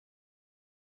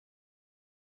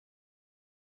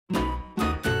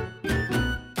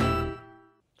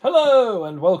Hello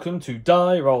and welcome to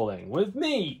Die Rolling with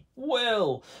me,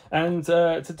 Will. And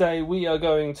today we are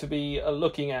going to be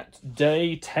looking at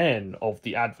day 10 of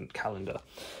the Advent calendar,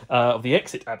 of the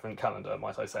Exit Advent calendar,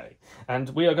 might I say.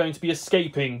 And we are going to be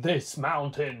escaping this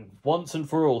mountain once and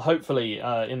for all, hopefully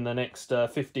in the next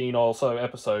 15 or so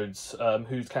episodes.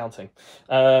 Who's counting?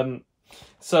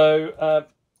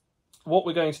 What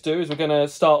we're going to do is we're going to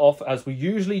start off as we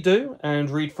usually do and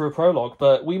read through a prologue,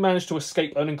 but we managed to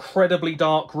escape an incredibly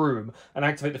dark room and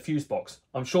activate the fuse box.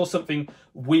 I'm sure something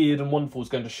weird and wonderful is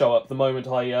going to show up the moment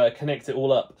I connect it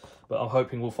all up, but I'm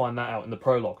hoping we'll find that out in the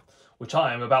prologue, which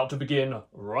I am about to begin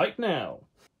right now.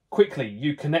 Quickly,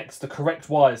 you connect the correct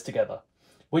wires together.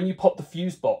 When you pop the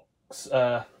fuse box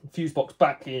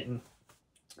back in,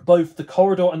 both the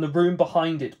corridor and the room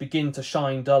behind it begin to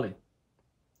shine dully.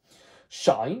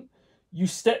 Shine? You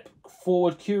step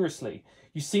forward curiously.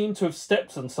 You seem to have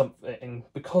stepped on something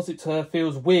because it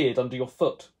feels weird under your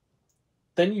foot.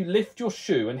 Then you lift your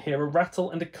shoe and hear a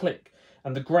rattle and a click,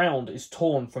 and the ground is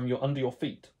torn from under your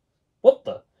feet. What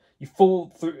the? You fall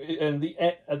through, and the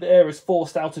air is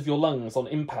forced out of your lungs on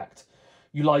impact.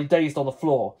 You lie dazed on the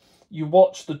floor. You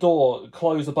watch the door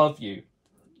close above you.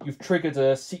 You've triggered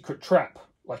a secret trap,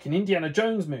 like an Indiana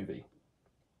Jones movie.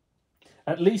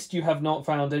 At least you have not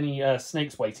found any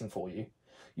snakes waiting for you.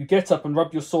 You get up and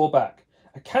rub your sore back.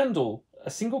 A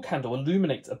single candle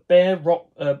illuminates the bare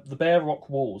rock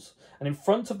walls, and in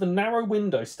front of the narrow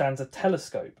window stands a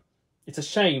telescope. It's a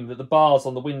shame that the bars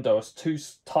on the window are too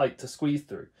tight to squeeze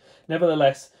through.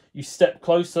 Nevertheless, you step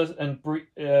closer and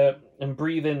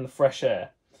breathe in the fresh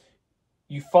air.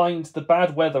 You find the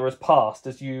bad weather has passed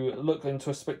as you look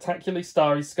into a spectacularly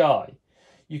starry sky.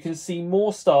 You can see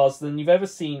more stars than you've ever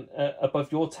seen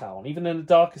above your town, even in the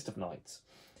darkest of nights.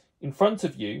 In front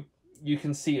of you, you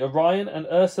can see Orion and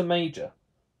Ursa Major,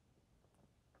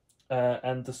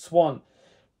 and the Swan,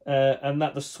 and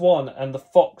the Swan and the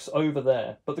Fox over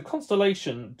there. But the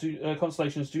constellations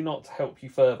do not help you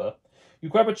further. You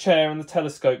grab a chair and the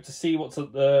telescope to see what's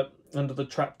under the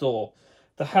trapdoor.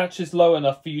 The hatch is low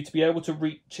enough for you to be able to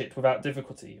reach it without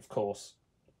difficulty, of course.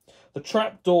 The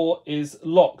trap door is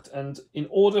locked, and in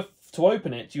order to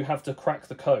open it, you have to crack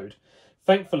the code.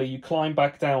 Thankfully, you climb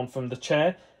back down from the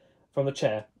chair.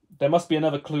 There must be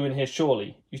another clue in here,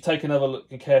 surely. You take another look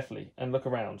carefully and look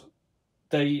around.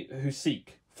 They who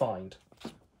seek, find.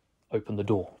 Open the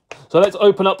door. So let's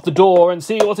open up the door and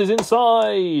see what is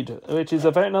inside, which is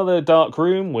another dark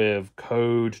room with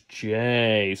code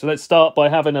J. So let's start by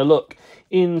having a look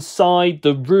inside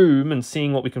the room and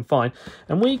seeing what we can find.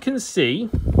 And we can see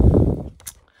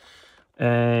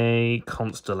a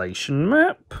constellation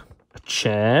map, a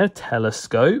chair,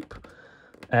 telescope,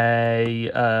 a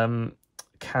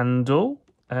candle,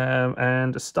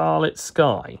 and a starlit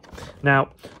sky.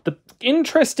 Now, the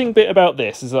interesting bit about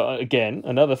this is that, again,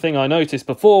 another thing I noticed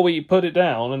before we put it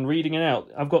down and reading it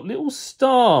out, I've got little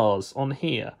stars on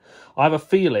here. I have a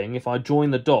feeling if I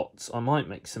join the dots, I might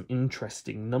make some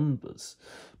interesting numbers.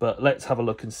 But let's have a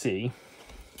look and see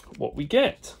what we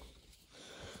get.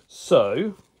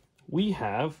 So we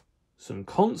have some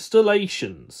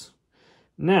constellations.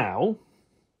 Now,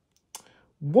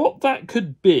 what that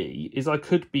could be is I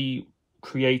could be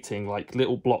creating like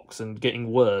little blocks and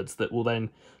getting words that will then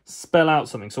spell out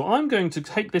something. So I'm going to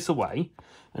take this away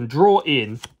and draw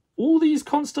in all these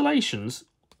constellations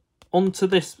onto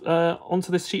this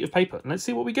sheet of paper. And let's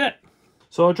see what we get.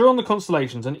 So I draw on the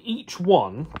constellations, and each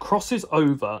one crosses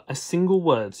over a single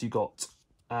word. So you got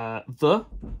the,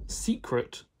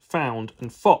 secret, found,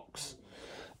 and fox.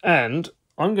 And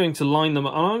I'm going to line them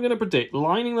up, and I'm going to predict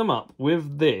lining them up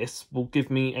with this will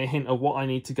give me a hint of what I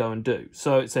need to go and do.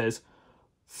 So it says,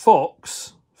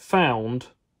 Fox found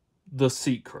the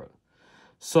secret.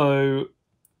 So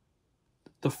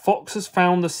the fox has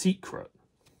found the secret.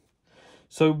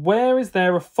 So where is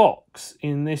there a fox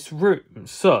in this room?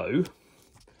 So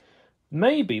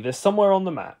maybe there's somewhere on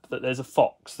the map that there's a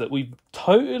fox that we've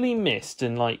totally missed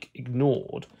and like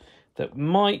ignored that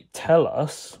might tell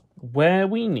us where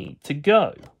we need to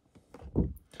go.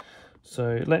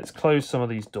 So let's close some of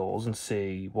these doors and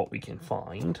see what we can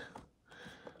find.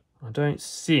 I don't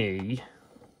see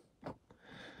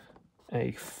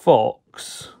a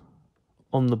fox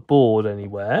on the board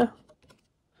anywhere.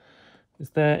 Is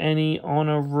there any in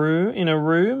a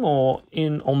room or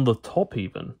on the top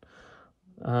even?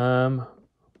 There's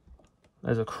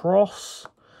a cross.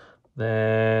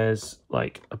 There's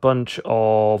like a bunch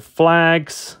of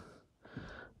flags.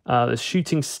 There's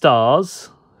shooting stars.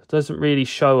 It doesn't really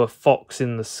show a fox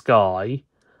in the sky.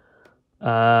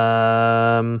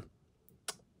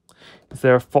 Is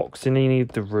there a fox in any of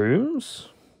the rooms?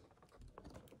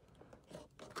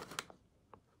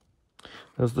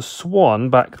 There's the swan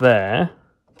back there.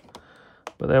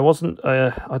 But there wasn't,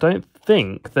 I don't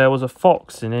think there was a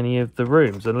fox in any of the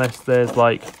rooms, unless there's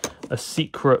like a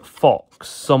secret fox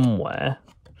somewhere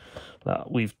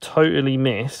that we've totally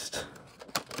missed.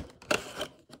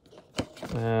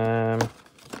 No,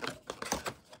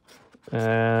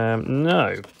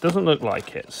 doesn't look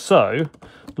like it. So,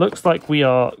 looks like we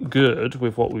are good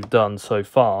with what we've done so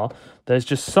far. There's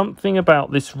just something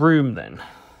about this room then.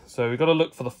 So we've got to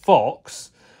look for the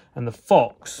fox, and the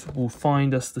fox will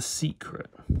find us the secret.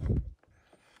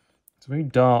 It's a very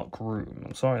dark room.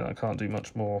 I'm sorry that I can't do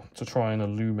much more to try and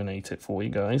illuminate it for you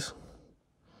guys.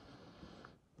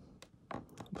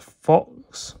 The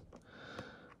fox.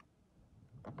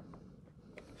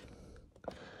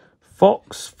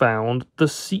 Fox found the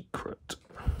secret.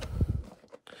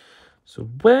 So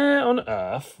where on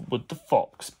earth would the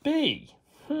fox be?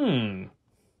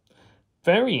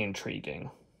 Very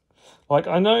intriguing. Like,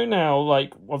 I know now,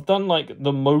 like, I've done, like,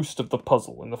 the most of the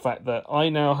puzzle in the fact that I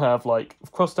now have, like,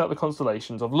 I've crossed out the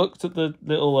constellations. I've looked at the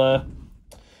little,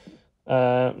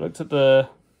 looked at the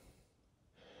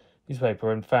newspaper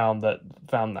and found that.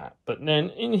 But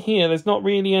then in here, there's not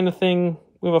really anything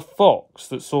with a fox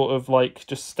that sort of, like,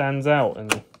 just stands out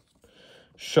and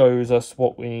shows us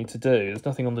what we need to do. There's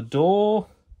nothing on the door.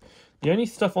 The only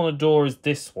stuff on the door is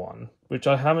this one, which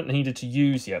I haven't needed to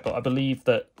use yet, but I believe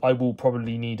that I will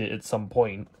probably need it at some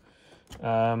point.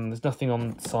 There's nothing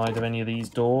on the side of any of these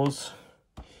doors.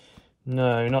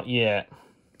 No, not yet.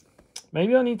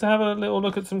 Maybe I need to have a little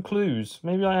look at some clues.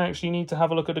 Maybe I actually need to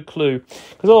have a look at a clue,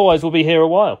 because otherwise we'll be here a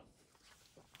while.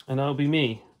 And that'll be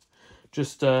me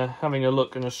just having a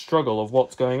look and a struggle of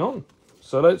what's going on.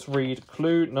 So let's read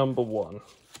clue number 1.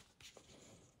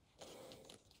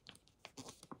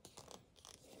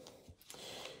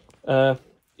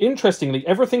 Interestingly,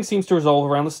 everything seems to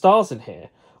revolve around the stars in here.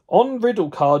 On riddle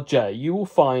card J, you will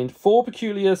find 4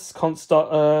 peculiar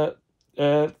festive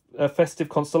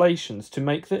constellations to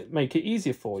make it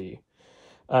easier for you.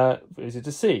 Easier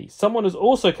to see. Someone has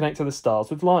also connected the stars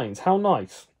with lines. How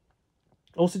nice.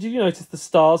 Also, did you notice the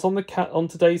stars on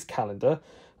today's calendar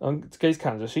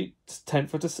sheet,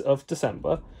 10th of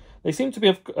December? They seem to be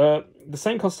of the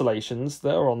same constellations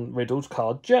that are on riddled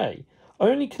card J.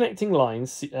 Only the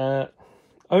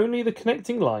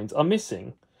connecting lines are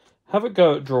missing. Have a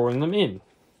go at drawing them in.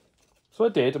 So I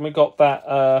did, and we got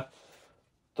that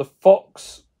the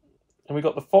fox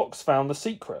found the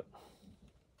secret.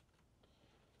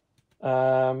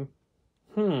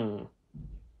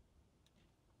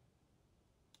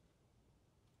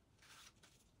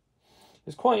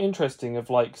 It's quite interesting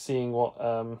of like seeing what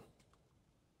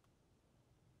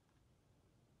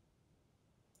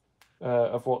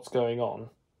of what's going on.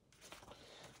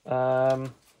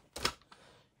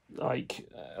 Like,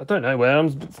 I don't know where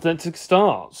I'm meant to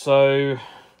start, so...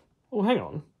 Oh, hang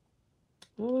on.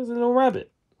 Oh, there's a little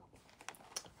rabbit.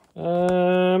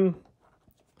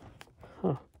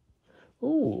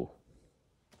 Ooh.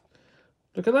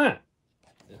 Look at that.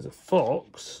 There's a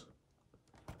fox.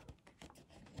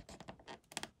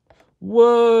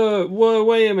 Whoa,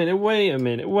 wait a minute.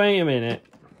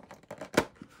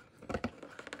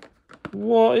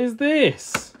 What is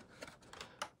this?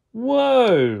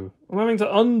 Whoa! I'm having to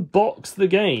unbox the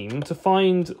game to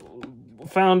found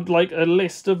like a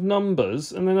list of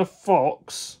numbers and then a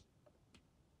fox.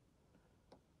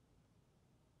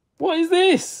 What is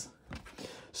this?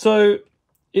 So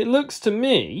it looks to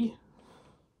me.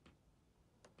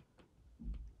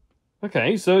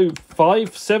 Okay, so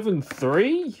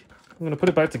 573. I'm going to put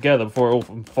it back together before it all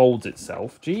unfolds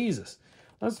itself. Jesus,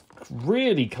 that's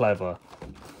really clever.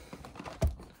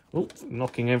 Oh,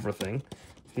 knocking everything.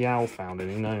 The owl found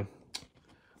any? No.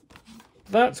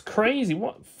 That's crazy.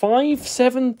 What?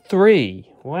 573.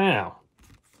 Wow.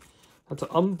 Had to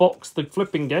unbox the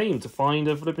flipping game to find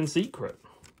a flipping secret.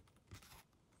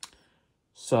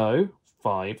 So,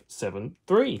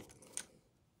 573.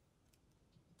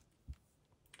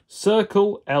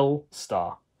 Circle L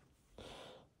star.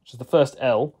 Which is the first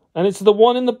L. And it's the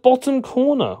one in the bottom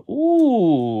corner.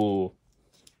 Ooh.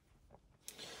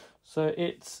 So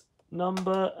it's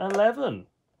number 11.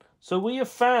 So we have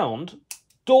found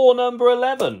door number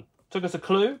 11. Took us a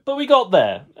clue, but we got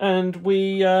there. And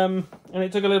we and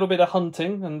it took a little bit of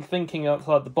hunting and thinking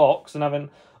outside the box and having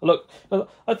a look.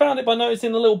 I found it by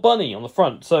noticing the little bunny on the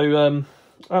front. So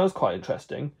that was quite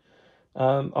interesting.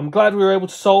 I'm glad we were able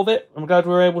to solve it. I'm glad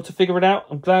we were able to figure it out.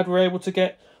 I'm glad we were able to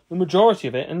get the majority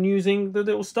of it and using the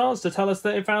little stars to tell us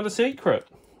that it found a secret.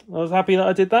 I was happy that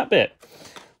I did that bit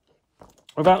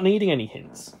without needing any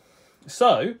hints.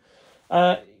 So,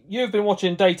 you've been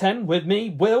watching Day 10 with me,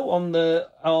 Will, on the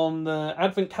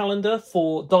advent calendar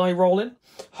for Die Rollin.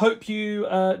 Hope you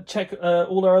check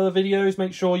all our other videos.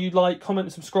 Make sure you like, comment,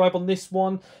 and subscribe on this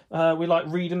one. We like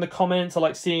reading the comments. I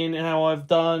like seeing how I've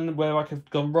done, where I could have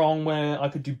gone wrong, where I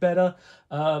could do better.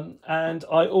 And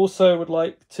I also would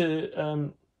like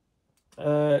to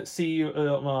see you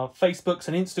on our Facebooks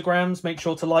and Instagrams. Make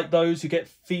sure to like those. You get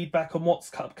feedback on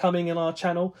what's coming in our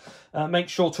channel. Make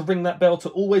sure to ring that bell to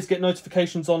always get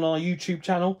notifications on our YouTube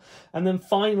channel. And then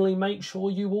finally, make sure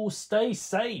you all stay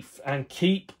safe and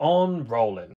keep on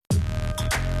rolling.